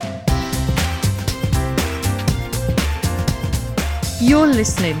You're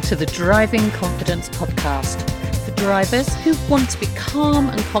listening to the Driving Confidence podcast for drivers who want to be calm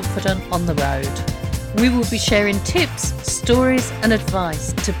and confident on the road. We will be sharing tips, stories and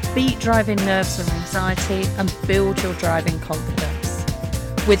advice to beat driving nerves and anxiety and build your driving confidence.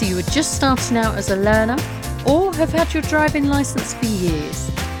 Whether you are just starting out as a learner or have had your driving licence for years,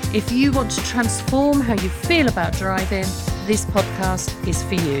 if you want to transform how you feel about driving, this podcast is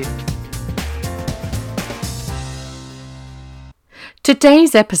for you.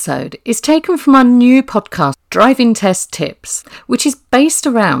 Today's episode is taken from our new podcast, Driving Test Tips, which is based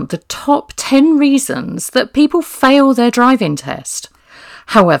around the top 10 reasons that people fail their driving test.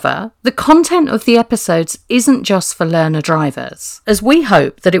 However, the content of the episodes isn't just for learner drivers, as we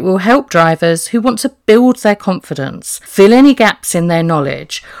hope that it will help drivers who want to build their confidence, fill any gaps in their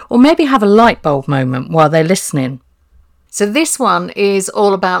knowledge, or maybe have a light bulb moment while they're listening. So this one is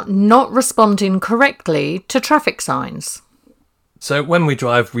all about not responding correctly to traffic signs. So when we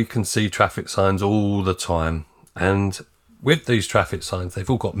drive, we can see traffic signs all the time. And with these traffic signs, they've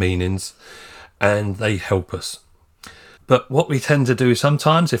all got meanings and they help us. But what we tend to do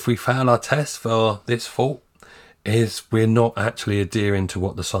sometimes, if we fail our test for this fault, is we're not actually adhering to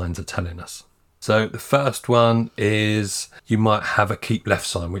what the signs are telling us. So the first one is you might have a keep left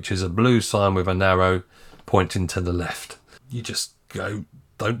sign, which is a blue sign with an arrow pointing to the left. You just go,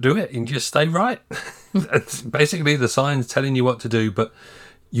 don't do it, and just stay right. It's basically the sign's telling you what to do, but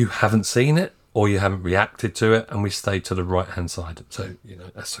you haven't seen it or you haven't reacted to it, and we stay to the right hand side. So,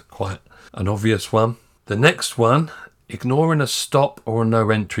 that's quite an obvious one. The next one, ignoring a stop or a no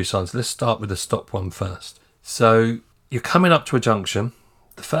entry sign. So let's start with the stop one first. So you're coming up to a junction.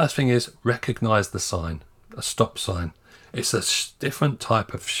 The first thing is recognize the sign, a stop sign. It's a different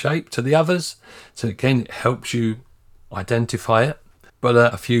type of shape to the others. So again, it helps you identify it. But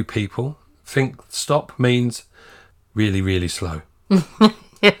a few people think stop means really, really slow.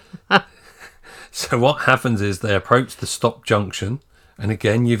 So what happens is they approach the stop junction, and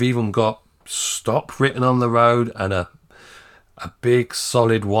again, you've even got stop written on the road and a big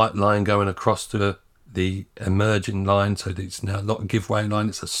solid white line going across to the emerging line. So it's now not a giveaway line,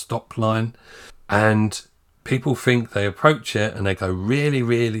 it's a stop line. And people think they approach it and they go really,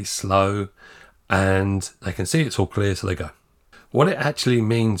 really slow, and they can see it's all clear, so they go. What it actually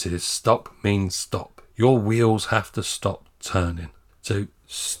means is stop means stop. Your wheels have to stop turning. So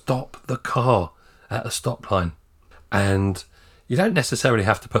stop the car at a stop line. And you don't necessarily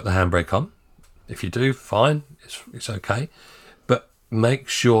have to put the handbrake on. If you do, fine, it's okay. But make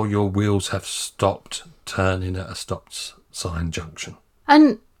sure your wheels have stopped turning at a stop sign junction.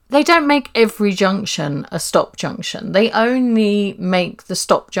 And they don't make every junction a stop junction. They only make the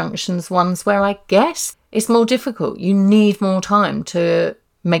stop junctions ones where I guess it's more difficult. You need more time to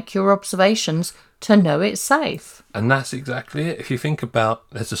make your observations to know it's safe. And that's exactly it. If you think about,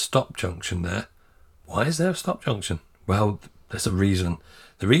 there's a stop junction there. Why is there a stop junction? Well, there's a reason.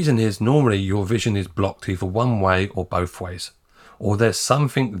 The reason is normally your vision is blocked either one way or both ways. Or there's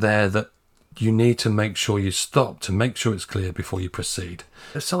something there that you need to make sure you stop to make sure it's clear before you proceed.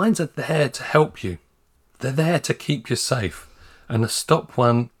 The signs are there to help you. They're there to keep you safe. And the stop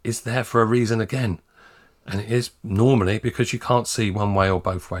one is there for a reason again. And it is normally because you can't see one way or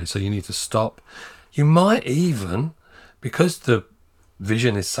both ways. So you need to stop. You might even, because the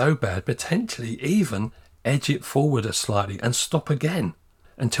vision is so bad, potentially even edge it forward slightly and stop again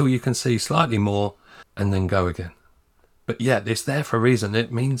until you can see slightly more and then go again. But yeah, it's there for a reason.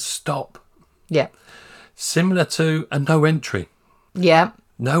 It means stop. Yeah. Similar to a no entry. Yeah.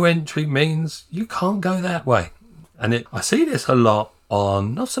 No entry means you can't go that way. And I see this a lot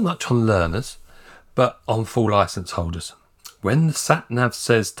on, not so much on learners, but on full licence holders. When the sat-nav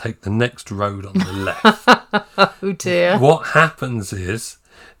says take the next road on the left, oh dear. What happens is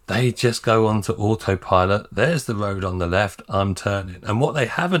they just go on to autopilot. There's the road on the left, I'm turning. And what they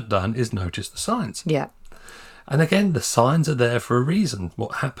haven't done is notice the signs. Yeah. And again, the signs are there for a reason.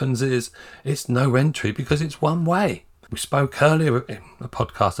 What happens is it's no entry because it's one way. We spoke earlier in a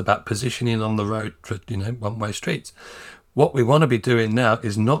podcast about positioning on the road for, one-way streets. What we want to be doing now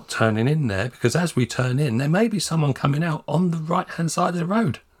is not turning in there, because as we turn in, there may be someone coming out on the right-hand side of the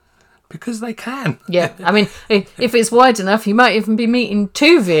road because they can. Yeah, I mean, if it's wide enough, you might even be meeting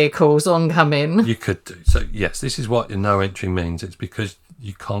two vehicles oncoming. You could do. So, yes, this is what your no entry means. It's because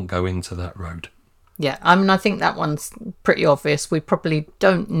you can't go into that road. Yeah, I mean, I think that one's pretty obvious. We probably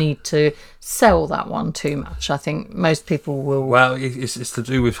don't need to sell that one too much. I think most people will... Well, it's to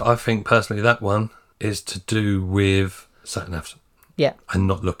do with, I think personally, that one is to do with sat-navs. Yeah. And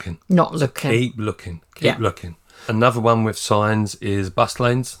not looking. Not looking. Keep looking. Keep looking. Another one with signs is bus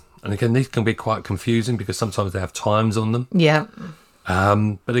lanes. And again, these can be quite confusing because sometimes they have times on them. Yeah.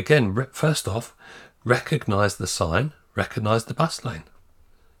 But again, first off, recognise the sign, recognise the bus lane.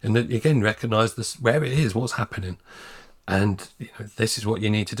 And then, again, recognise this, where it is, what's happening. And this is what you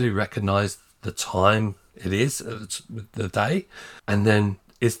need to do. Recognise the time it is, the day, and then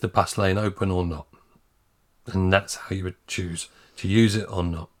is the bus lane open or not? And that's how you would choose to use it or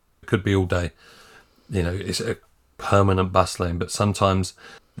not. It could be all day. It's a permanent bus lane, but sometimes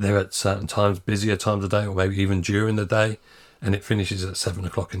they're at certain times, busier times of day, or maybe even during the day, and it finishes at 7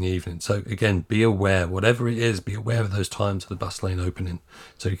 o'clock in the evening. So again, be aware, whatever it is, be aware of those times of the bus lane opening.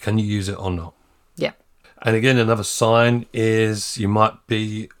 So can you use it or not? Yeah. And again, another sign is you might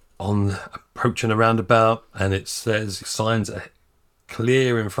be approaching a roundabout and it says signs are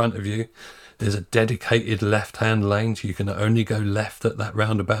clear in front of you. There's a dedicated left-hand lane, so you can only go left at that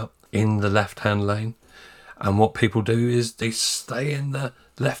roundabout in the left-hand lane. And what people do is they stay in the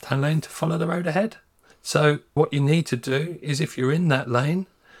left-hand lane to follow the road ahead. So what you need to do is, if you're in that lane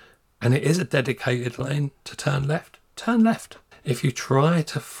and it is a dedicated lane to turn left, turn left. If you try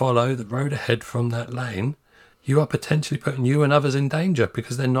to follow the road ahead from that lane, you are potentially putting you and others in danger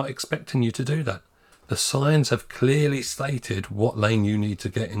because they're not expecting you to do that. The signs have clearly stated what lane you need to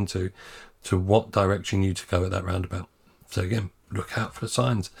get into, to what direction you need to go at that roundabout. So again, look out for the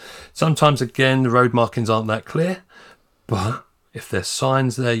signs. Sometimes, again, the road markings aren't that clear, but if there's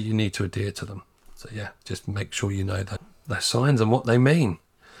signs there, you need to adhere to them. So yeah, just make sure you know the signs and what they mean.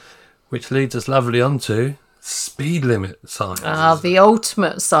 Which leads us lovely onto speed limit signs. The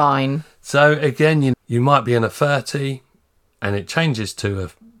ultimate sign. So again, you might be in a 30 and it changes to a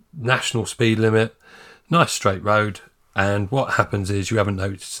national speed limit, nice straight road, and what happens is you haven't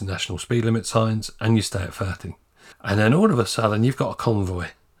noticed the national speed limit signs and you stay at 30. And then all of a sudden you've got a convoy.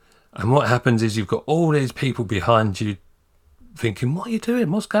 And what happens is you've got all these people behind you thinking, what are you doing?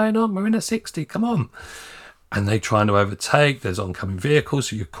 What's going on? We're in a 60, come on. And they're trying to overtake, there's oncoming vehicles,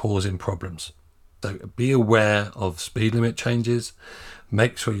 so you're causing problems. So be aware of speed limit changes,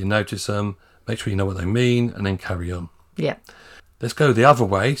 make sure you notice them, make sure you know what they mean, and then carry on. Yeah. Let's go the other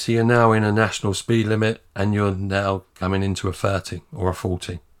way. So you're now in a national speed limit and you're now coming into a 30 or a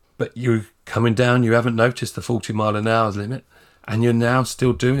 40. But you're coming down, you haven't noticed the 40 mile an hour limit, and you're now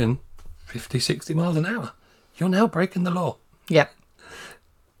still doing 50, 60 miles an hour. You're now breaking the law. Yeah.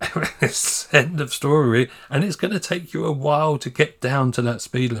 It's end of story. And it's going to take you a while to get down to that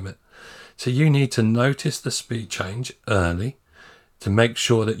speed limit. So you need to notice the speed change early to make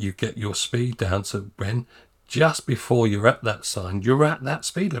sure that you get your speed down. So when just before you're at that sign, you're at that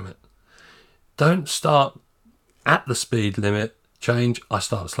speed limit. Don't start at the speed limit change, I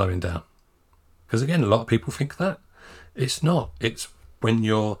start slowing down. Because again, a lot of people think that. It's not. It's when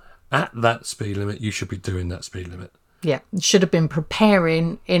you're at that speed limit, you should be doing that speed limit. Yeah, should have been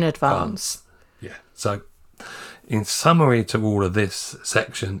preparing in advance. Yeah. So in summary to all of this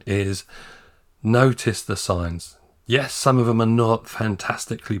section is notice the signs. Yes, some of them are not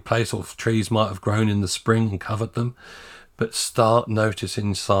fantastically placed, or trees might have grown in the spring and covered them, but start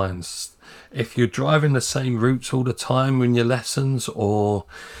noticing signs. If you're driving the same routes all the time in your lessons, or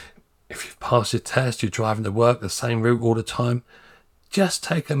if you've passed your test, you're driving to work the same route all the time, just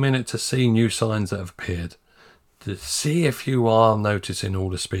take a minute to see new signs that have appeared. To see if you are noticing all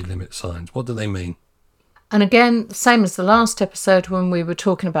the speed limit signs. What do they mean? And again, same as the last episode when we were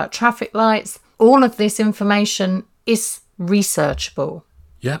talking about traffic lights, all of this information is researchable.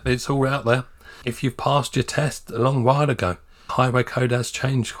 Yep, it's all out there. If you've passed your test a long while ago, highway code has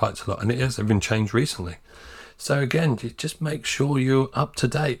changed quite a lot, and it has even changed recently. So again, just make sure you're up to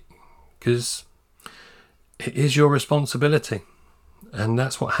date, because it is your responsibility. And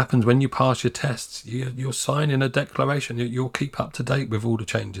that's what happens when you pass your tests. You're signing a declaration. You'll keep up to date with all the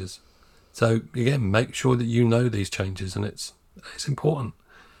changes. So again, make sure that you know these changes, and it's important.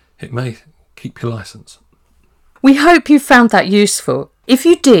 It may keep your license. We hope you found that useful. If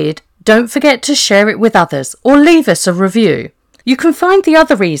you did, don't forget to share it with others or leave us a review. You can find the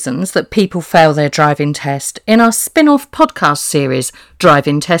other reasons that people fail their driving test in our spin-off podcast series,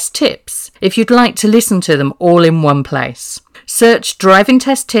 Driving Test Tips, if you'd like to listen to them all in one place. Search Driving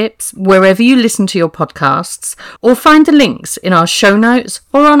Test Tips wherever you listen to your podcasts, or find the links in our show notes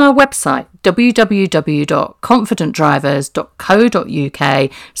or on our website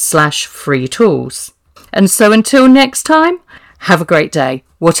www.confidentdrivers.co.uk/free tools. And so until next time, have a great day,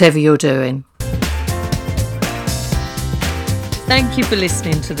 whatever you're doing. Thank you for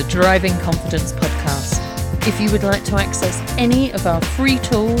listening to the Driving Confidence podcast. If you would like to access any of our free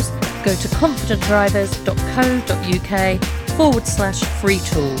tools, go to confidentdrivers.co.uk/free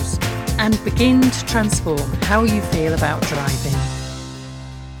tools and begin to transform how you feel about driving.